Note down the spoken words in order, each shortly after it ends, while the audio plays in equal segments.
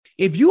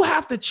If you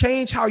have to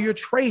change how you're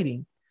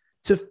trading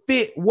to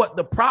fit what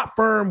the prop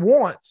firm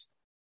wants,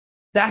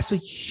 that's a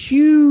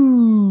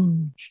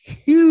huge,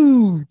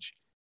 huge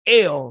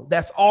L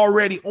that's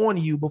already on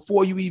you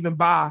before you even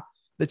buy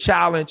the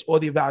challenge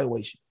or the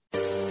evaluation.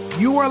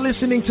 You are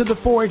listening to the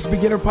Forex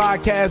Beginner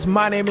Podcast.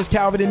 My name is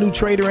Calvin, the new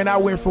trader, and I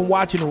went from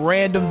watching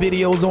random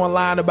videos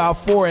online about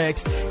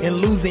Forex and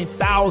losing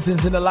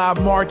thousands in the live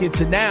market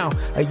to now,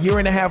 a year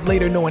and a half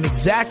later, knowing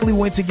exactly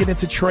when to get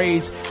into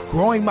trades,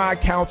 growing my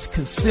accounts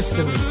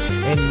consistently.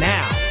 And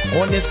now,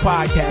 on this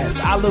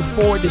podcast, I look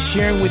forward to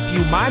sharing with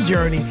you my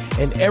journey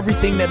and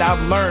everything that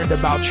I've learned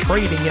about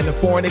trading in the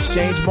foreign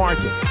exchange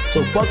market.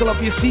 So buckle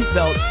up your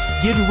seatbelts,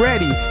 get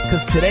ready,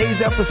 because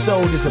today's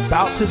episode is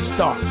about to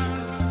start.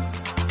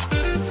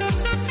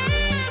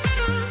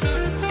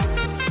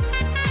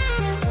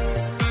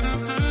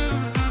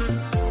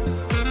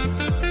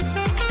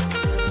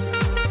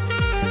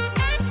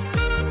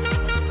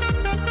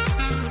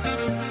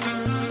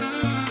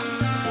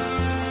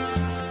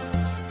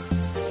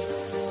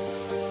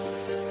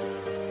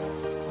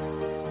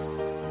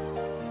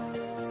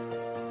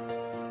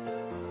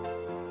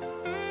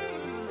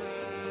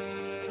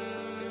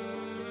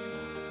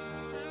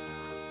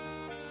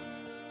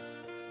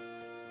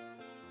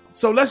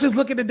 So let's just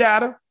look at the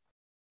data.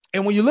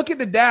 And when you look at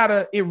the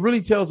data, it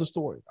really tells a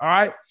story. All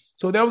right.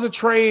 So there was a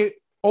trade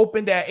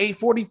opened at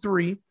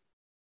 8:43.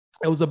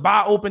 It was a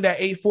buy opened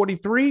at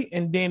 8:43,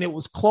 and then it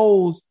was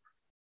closed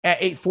at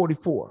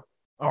 8:44.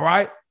 All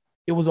right.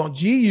 It was on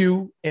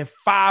GU, and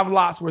 5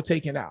 lots were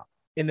taken out,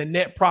 and the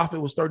net profit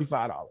was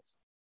 $35.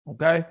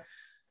 Okay.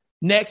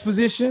 Next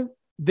position,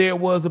 there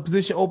was a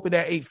position opened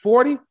at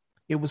 8:40.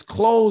 It was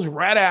closed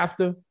right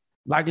after,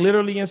 like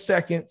literally in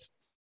seconds.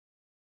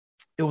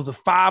 It was a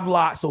 5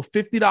 lot, so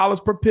 $50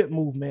 per pip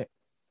movement,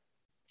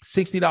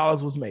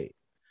 $60 was made.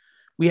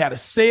 We had a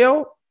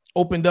sale,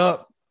 opened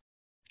up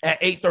at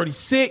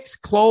 8:36,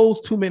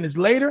 closed 2 minutes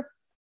later,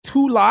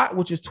 2 lot,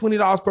 which is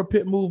 $20 per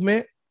pip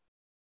movement.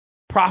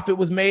 Profit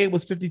was made,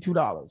 was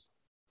 $52.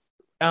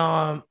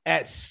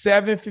 At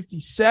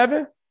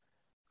 7:57,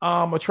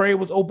 a trade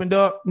was opened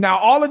up. Now,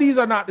 all of these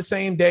are not the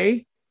same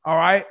day. All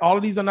right. All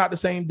of these are not the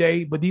same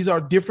day, but these are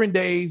different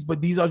days,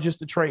 but these are just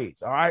the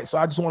trades. All right. So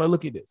I just want to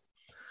look at this.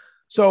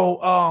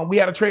 So we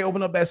had a trade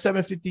open up at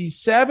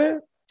 7:57,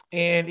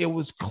 and it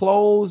was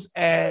closed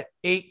at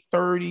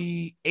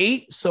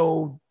 8:38.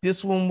 So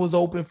this one was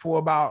open for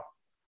about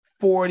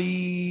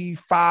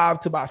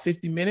 45 to about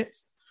 50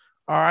 minutes.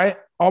 All right.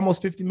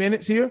 Almost 50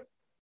 minutes here.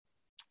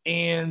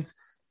 And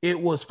it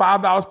was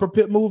 $5 per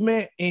pip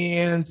movement,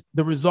 and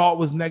the result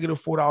was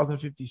negative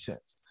 $4.50.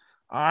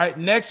 All right.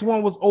 Next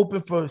one was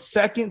open for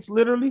seconds,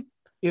 literally.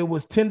 It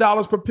was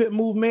 $10 per pip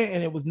movement,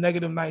 and it was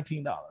negative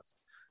 $19.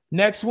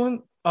 Next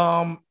one,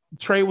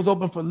 trade was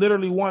open for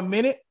literally 1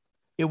 minute.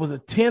 It was a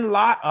 10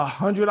 lot,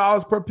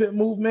 $100 per pip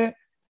movement,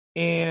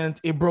 and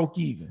it broke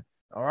even.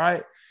 All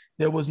right.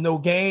 There was no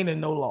gain and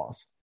no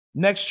loss.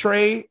 Next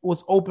trade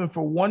was open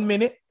for 1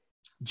 minute.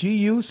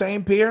 GU,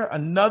 same pair,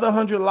 another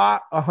 100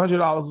 lot,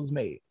 $100 was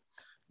made.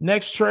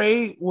 Next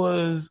trade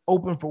was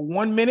open for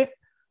 1 minute,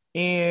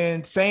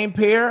 and same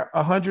pair,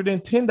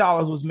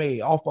 $110 was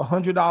made off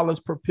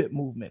 $100 per pip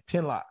movement,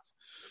 10 lots.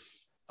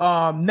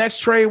 Next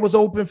trade was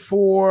open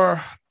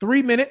for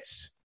 3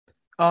 minutes.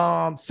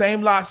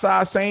 Same lot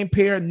size, same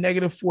pair,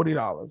 negative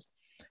 $40.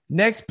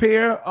 Next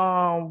pair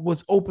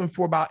was open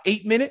for about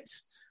 8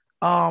 minutes.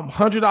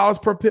 $100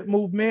 per pip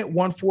movement,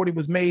 140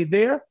 was made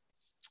there.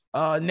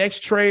 Next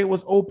trade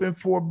was open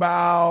for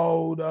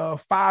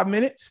about 5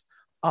 minutes.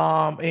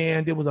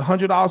 And it was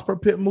 $100 per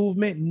pip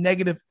movement,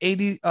 negative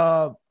 80.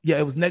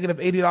 It was negative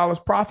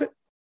 $80 profit.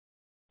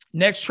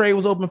 Next trade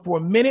was open for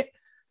a minute.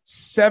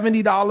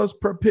 $70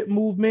 per pip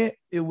movement.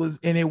 It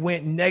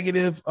went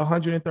negative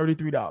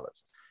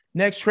 $133.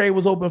 Next trade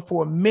was open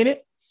for a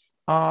minute.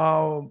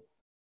 $50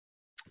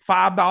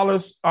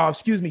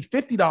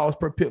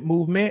 per pip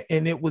movement,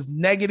 and it was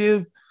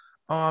negative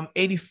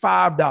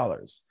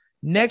 $85.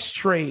 Next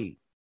trade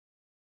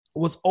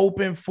was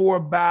open for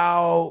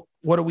about,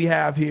 what do we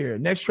have here?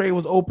 Next trade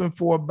was open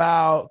for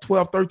about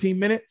 12, 13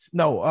 minutes.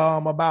 No,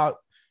 about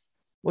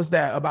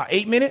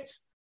 8 minutes.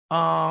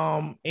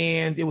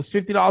 And it was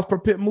 $50 per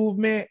pip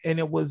movement, and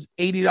it was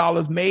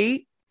 $80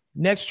 made.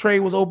 Next trade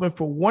was open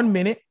for 1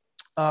 minute,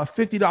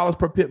 $50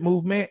 per pip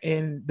movement,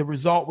 and the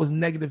result was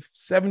negative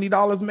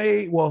 $70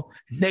 made. Well,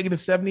 negative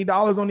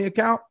 $70 on the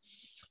account.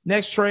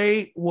 Next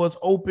trade was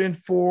open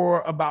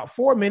for about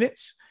 4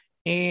 minutes,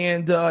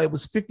 and it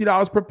was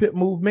 $50 per pip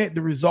movement.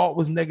 The result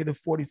was negative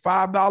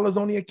 $45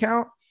 on the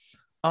account.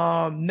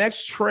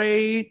 Next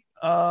trade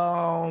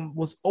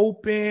was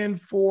open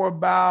for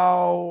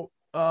about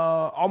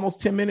almost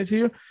 10 minutes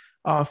here.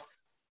 $50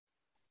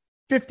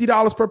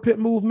 per pip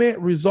movement.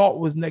 Result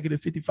was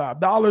negative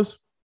 $55.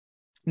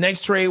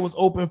 Next trade was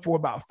open for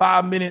about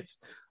 5 minutes.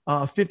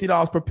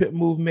 $50 per pip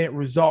movement.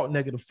 Result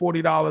negative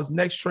 $40.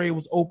 Next trade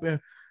was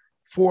open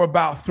for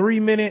about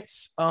 3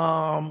 minutes.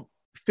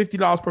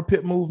 $50 per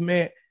pip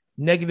movement.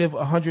 Negative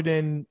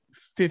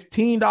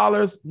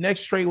 $115.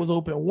 Next trade was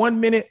open 1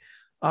 minute.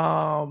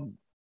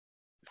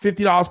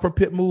 $50 per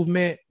pip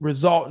movement,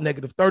 result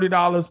negative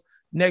 $30.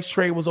 Next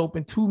trade was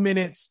open 2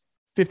 minutes,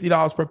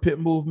 $50 per pip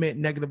movement,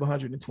 negative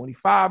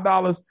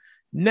 $125.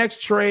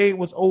 Next trade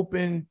was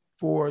open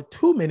for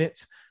 2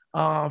 minutes,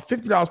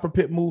 $50 per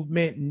pip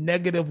movement,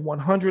 negative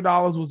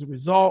 $100 was the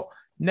result.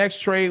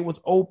 Next trade was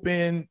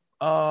open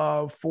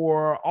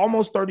for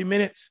almost 30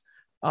 minutes.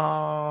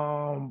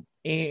 And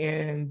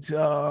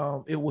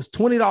it was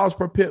 $20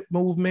 per pip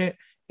movement,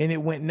 and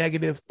it went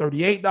negative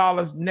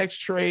 $38. Next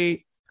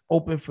trade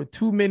open for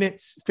 2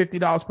 minutes,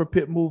 $50 per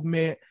pip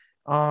movement.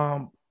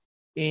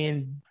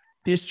 And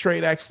this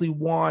trade actually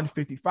won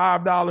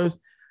 $55.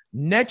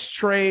 Next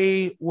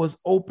trade was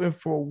open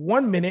for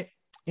 1 minute,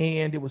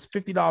 and it was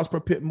 $50 per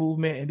pip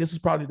movement. And this is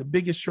probably the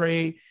biggest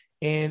trade,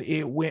 and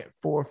it went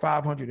for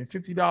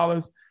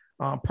 $550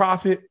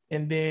 profit.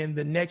 And then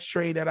the next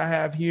trade that I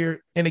have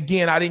here, and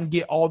again, I didn't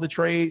get all the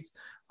trades,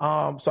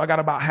 so I got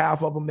about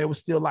half of them. There was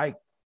still like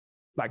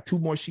 2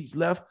 more sheets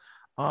left,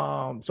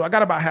 so I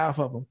got about half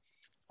of them.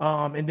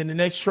 And then the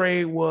next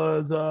trade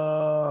was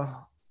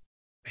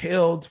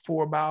held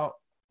for about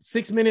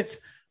 6 minutes,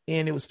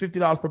 and it was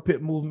 $50 per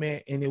pip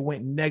movement, and it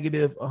went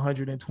negative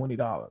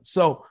 $120.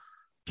 So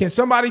can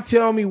somebody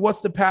tell me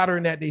what's the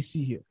pattern that they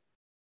see here?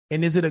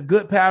 And is it a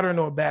good pattern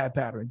or a bad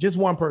pattern? Just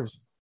one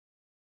person.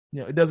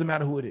 It doesn't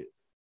matter who it is.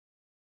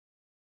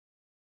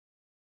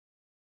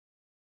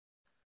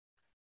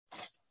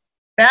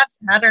 Bad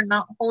pattern,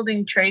 not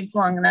holding trades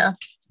long enough,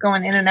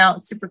 going in and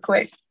out super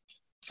quick.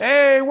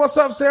 Hey, what's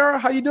up, Sarah?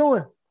 How you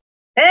doing?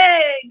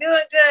 Hey,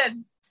 doing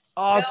good.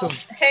 Awesome.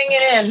 Still hanging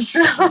in.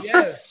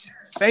 Yes.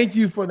 Thank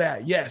you for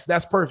that. Yes,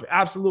 that's perfect.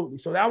 Absolutely.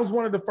 So that was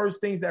one of the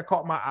first things that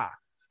caught my eye,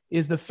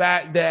 is the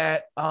fact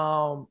that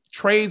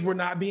trades were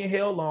not being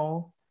held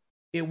long.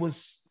 It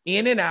was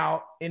in and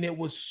out, and it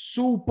was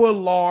super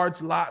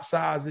large lot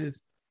sizes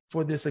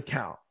for this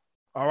account.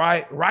 All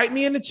right. Write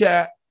me in the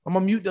chat. I'm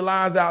going to mute the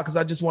lines out because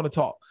I just want to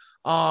talk.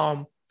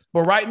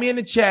 But write me in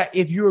the chat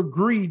if you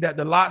agree that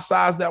the lot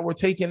size that were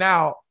taken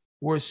out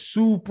were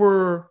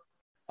super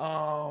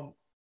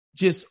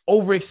just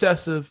over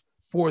excessive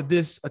for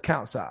this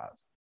account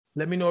size.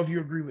 Let me know if you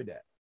agree with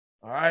that.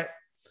 All right.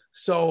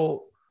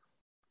 So,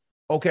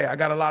 okay, I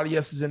got a lot of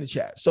yeses in the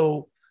chat.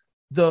 So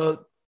the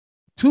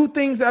 2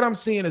 things that I'm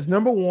seeing is,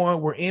 number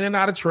 1, we're in and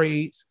out of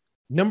trades.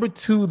 Number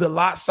 2, the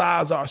lot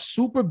size are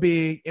super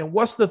big. And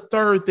what's the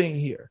third thing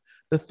here?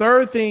 The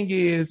third thing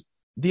is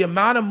the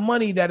amount of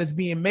money that is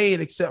being made,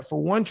 except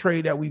for one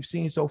trade that we've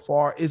seen so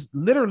far, is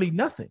literally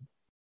nothing.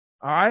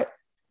 All right.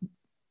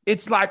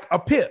 It's like a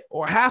pip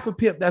or half a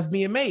pip that's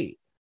being made.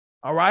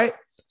 All right.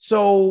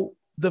 So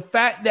the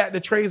fact that the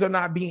trades are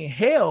not being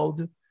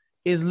held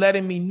is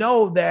letting me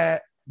know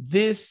that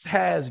this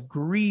has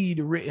greed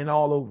written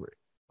all over it.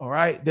 All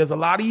right. There's a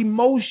lot of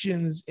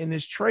emotions in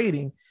this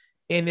trading,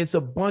 and it's a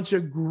bunch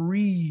of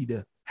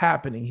greed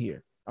happening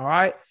here. All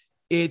right.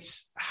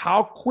 It's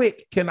how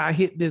quick can I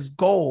hit this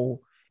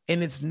goal?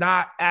 And it's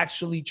not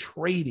actually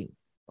trading.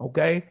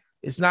 Okay.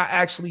 It's not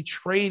actually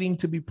trading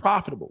to be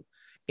profitable.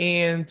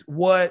 And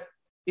what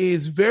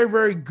is very,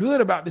 very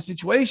good about the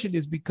situation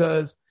is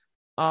because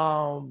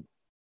that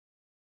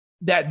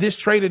this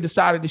trader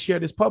decided to share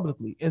this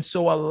publicly. And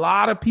so a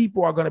lot of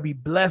people are going to be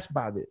blessed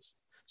by this.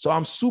 So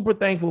I'm super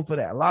thankful for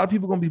that. A lot of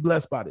people are going to be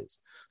blessed by this.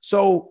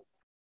 So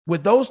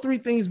with those 3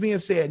 things being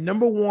said,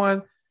 number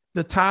 1,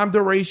 the time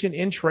duration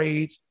in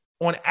trades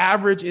on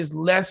average is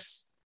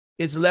less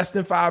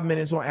than 5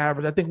 minutes on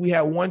average. I think we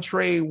had one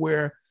trade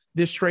where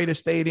this trader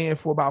stayed in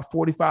for about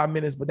 45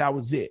 minutes, but that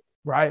was it,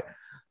 right?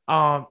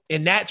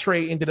 And that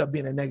trade ended up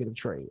being a negative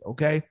trade,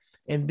 okay?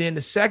 And then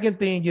the second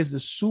thing is the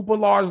super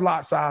large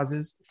lot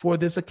sizes for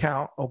this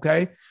account,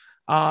 okay?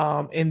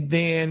 And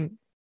then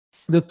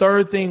the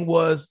third thing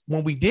was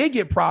when we did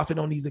get profit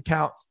on these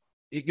accounts,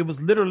 it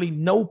was literally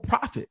no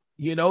profit.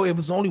 It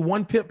was only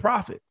 1 pip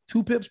profit,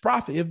 2 pips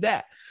profit, if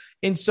that.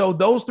 And so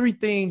those 3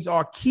 things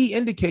are key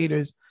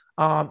indicators.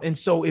 And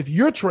so if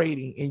you're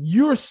trading and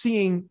you're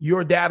seeing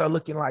your data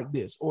looking like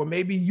this, or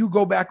maybe you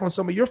go back on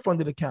some of your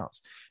funded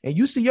accounts and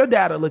you see your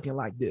data looking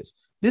like this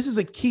is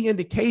a key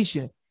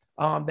indication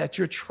that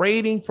you're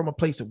trading from a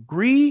place of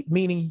greed,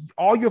 meaning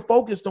all you're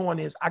focused on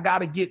is, I got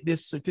to get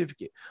this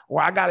certificate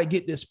or I got to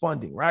get this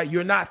funding, right?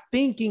 You're not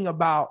thinking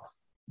about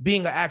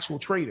being an actual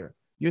trader.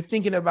 You're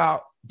thinking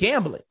about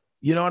gambling.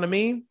 You know what I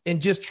mean?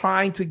 And just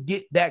trying to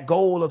get that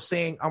goal of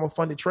saying I'm a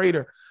funded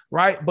trader,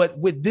 right? But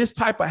with this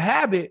type of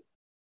habit,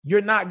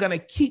 you're not going to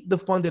keep the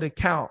funded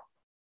account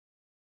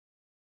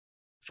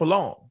for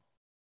long,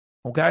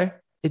 okay?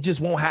 It just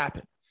won't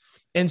happen.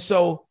 And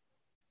so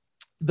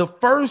the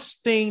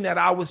first thing that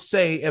I would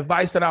say,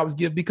 advice that I would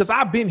give, because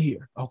I've been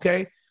here,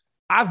 okay?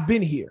 I've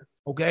been here,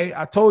 okay?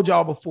 I told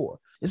y'all before.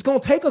 It's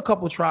going to take a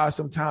couple tries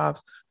sometimes,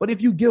 but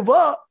if you give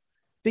up,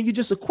 then you're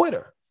just a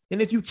quitter.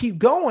 And if you keep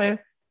going,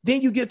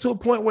 then you get to a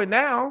point where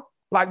now,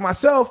 like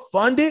myself,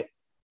 funded,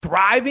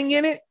 thriving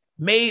in it,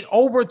 made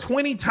over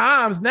 20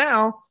 times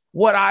now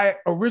what I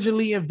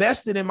originally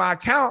invested in my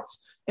accounts.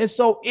 And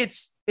so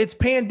it's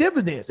paying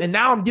dividends. And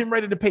now I'm getting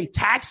ready to pay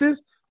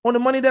taxes on the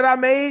money that I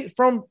made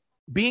from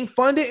being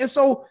funded. And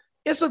so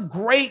It's a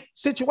great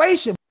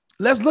situation.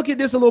 Let's look at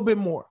this a little bit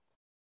more.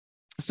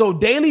 So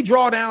daily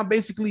drawdown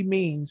basically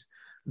means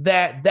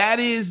that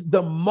is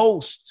the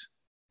most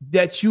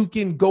that you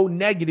can go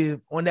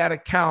negative on that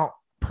account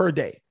per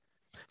day.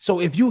 So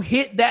if you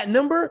hit that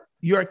number,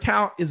 your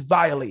account is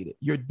violated.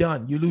 You're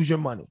done. You lose your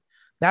money.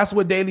 That's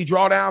what daily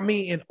drawdown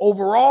means. And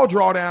overall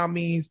drawdown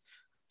means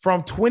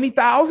from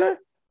 20,000,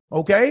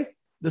 okay,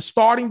 the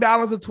starting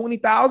balance of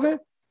 20,000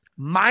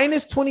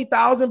 minus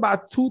 20,000 by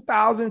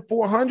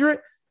 2,400.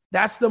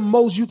 That's the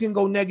most you can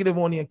go negative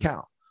on the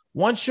account.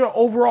 Once your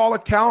overall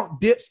account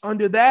dips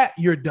under that,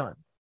 you're done.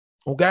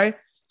 Okay.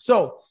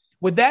 So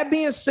with that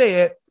being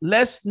said,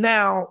 let's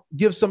now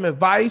give some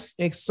advice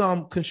and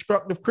some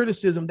constructive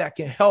criticism that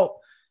can help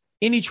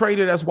any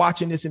trader that's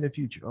watching this in the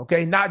future.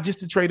 Okay. Not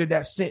just the trader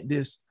that sent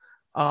this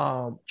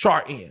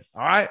chart in.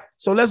 All right.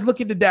 So let's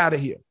look at the data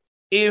here.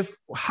 If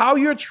how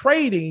you're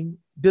trading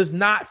does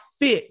not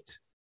fit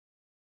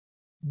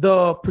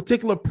the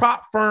particular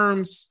prop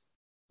firm's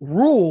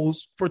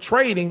rules for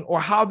trading or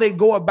how they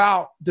go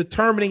about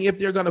determining if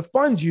they're going to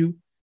fund you,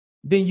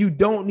 then you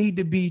don't need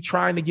to be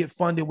trying to get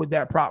funded with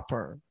that prop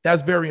firm.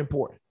 That's very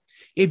important.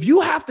 If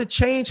you have to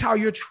change how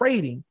you're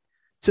trading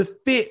to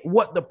fit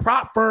what the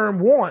prop firm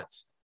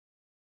wants,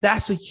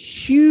 that's a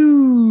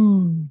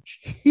huge,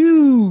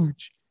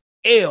 huge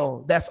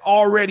L that's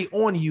already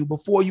on you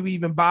before you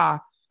even buy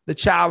the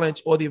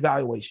challenge or the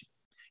evaluation.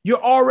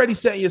 You're already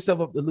setting yourself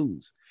up to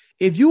lose.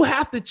 If you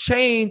have to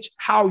change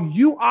how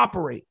you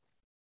operate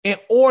in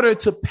order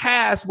to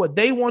pass what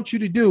they want you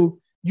to do,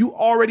 you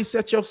already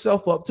set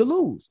yourself up to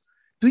lose.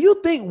 Do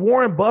you think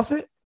Warren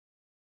Buffett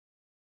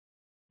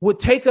would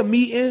take a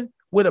meeting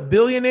with a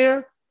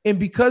billionaire and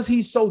because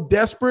he's so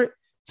desperate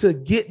to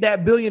get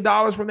that $1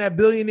 billion from that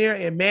billionaire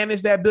and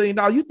manage that $1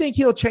 billion, you think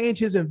he'll change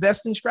his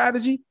investing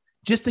strategy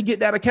just to get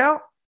that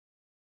account?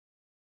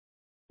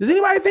 Does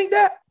anybody think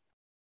that?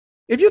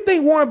 If you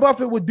think Warren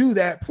Buffett would do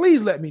that,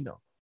 please let me know.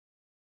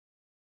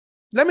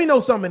 Let me know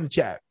something in the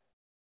chat.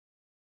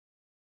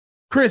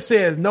 Chris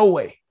says, no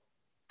way.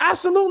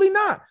 Absolutely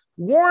not.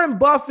 Warren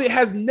Buffett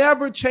has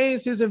never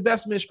changed his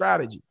investment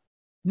strategy.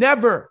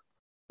 Never.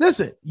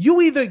 Listen,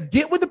 you either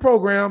get with the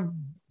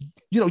program,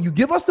 you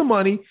give us the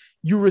money,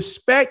 you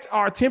respect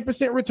our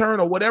 10% return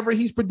or whatever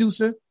he's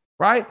producing,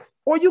 right?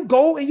 Or you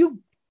go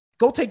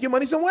take your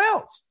money somewhere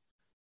else.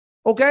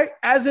 Okay?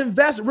 As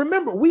investors,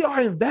 remember, we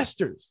are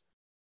investors.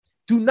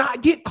 Do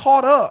not get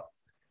caught up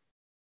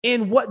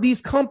in what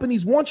these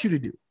companies want you to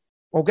do.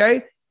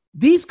 Okay?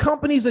 These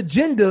companies'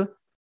 agenda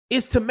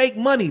is to make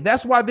money.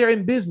 That's why they're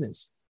in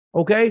business.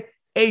 Okay?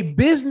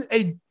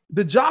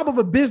 The job of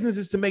a business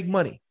is to make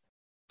money.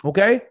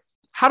 Okay?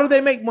 How do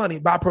they make money?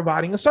 By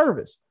providing a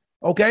service.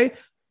 Okay?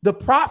 The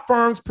prop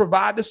firms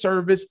provide the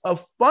service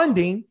of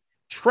funding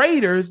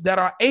traders that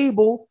are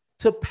able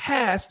to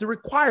pass the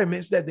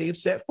requirements that they've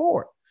set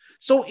forward.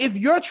 So if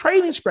your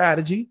trading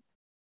strategy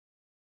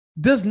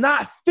does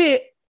not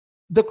fit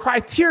the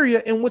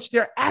criteria in which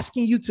they're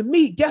asking you to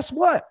meet, guess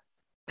what?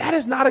 That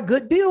is not a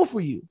good deal for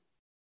you.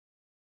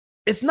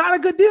 It's not a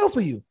good deal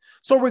for you.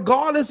 So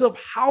regardless of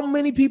how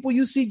many people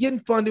you see getting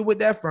funded with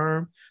that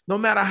firm, no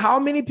matter how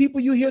many people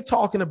you hear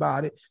talking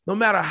about it, no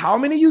matter how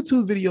many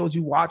YouTube videos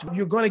you watch,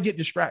 you're going to get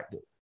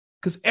distracted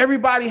because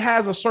everybody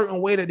has a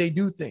certain way that they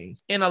do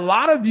things. And a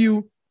lot of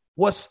you,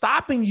 what's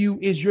stopping you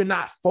is you're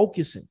not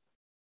focusing.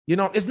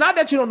 It's not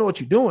that you don't know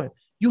what you're doing.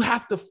 You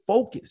have to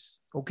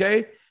focus,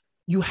 okay?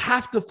 You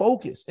have to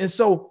focus. And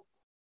so,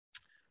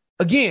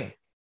 again,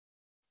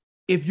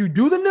 if you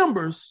do the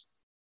numbers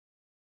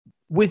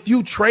with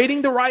you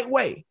trading the right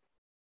way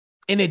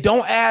and it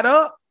don't add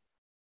up,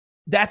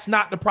 that's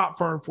not the prop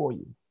firm for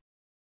you,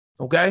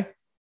 okay?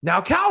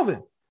 Now,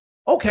 Calvin,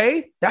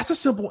 okay, that's a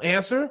simple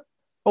answer,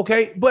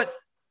 okay? But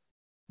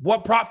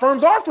what prop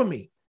firms are for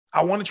me?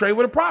 I want to trade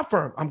with a prop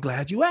firm. I'm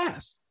glad you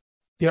asked.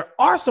 There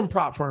are some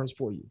prop firms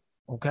for you,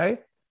 okay?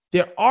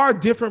 There are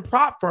different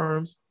prop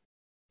firms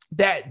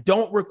that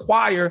don't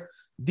require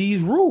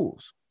these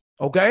rules,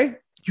 okay?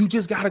 You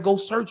just got to go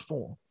search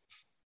for them.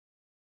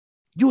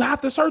 You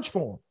have to search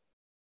for them.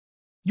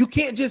 You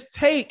can't just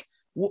take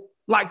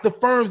like the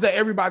firms that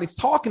everybody's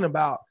talking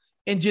about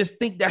and just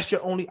think that's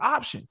your only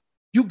option.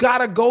 You got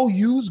to go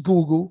use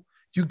Google.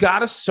 You got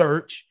to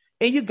search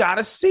and you got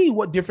to see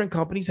what different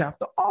companies have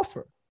to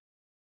offer,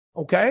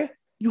 okay?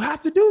 You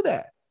have to do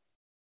that.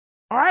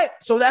 All right,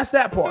 so that's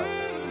that part.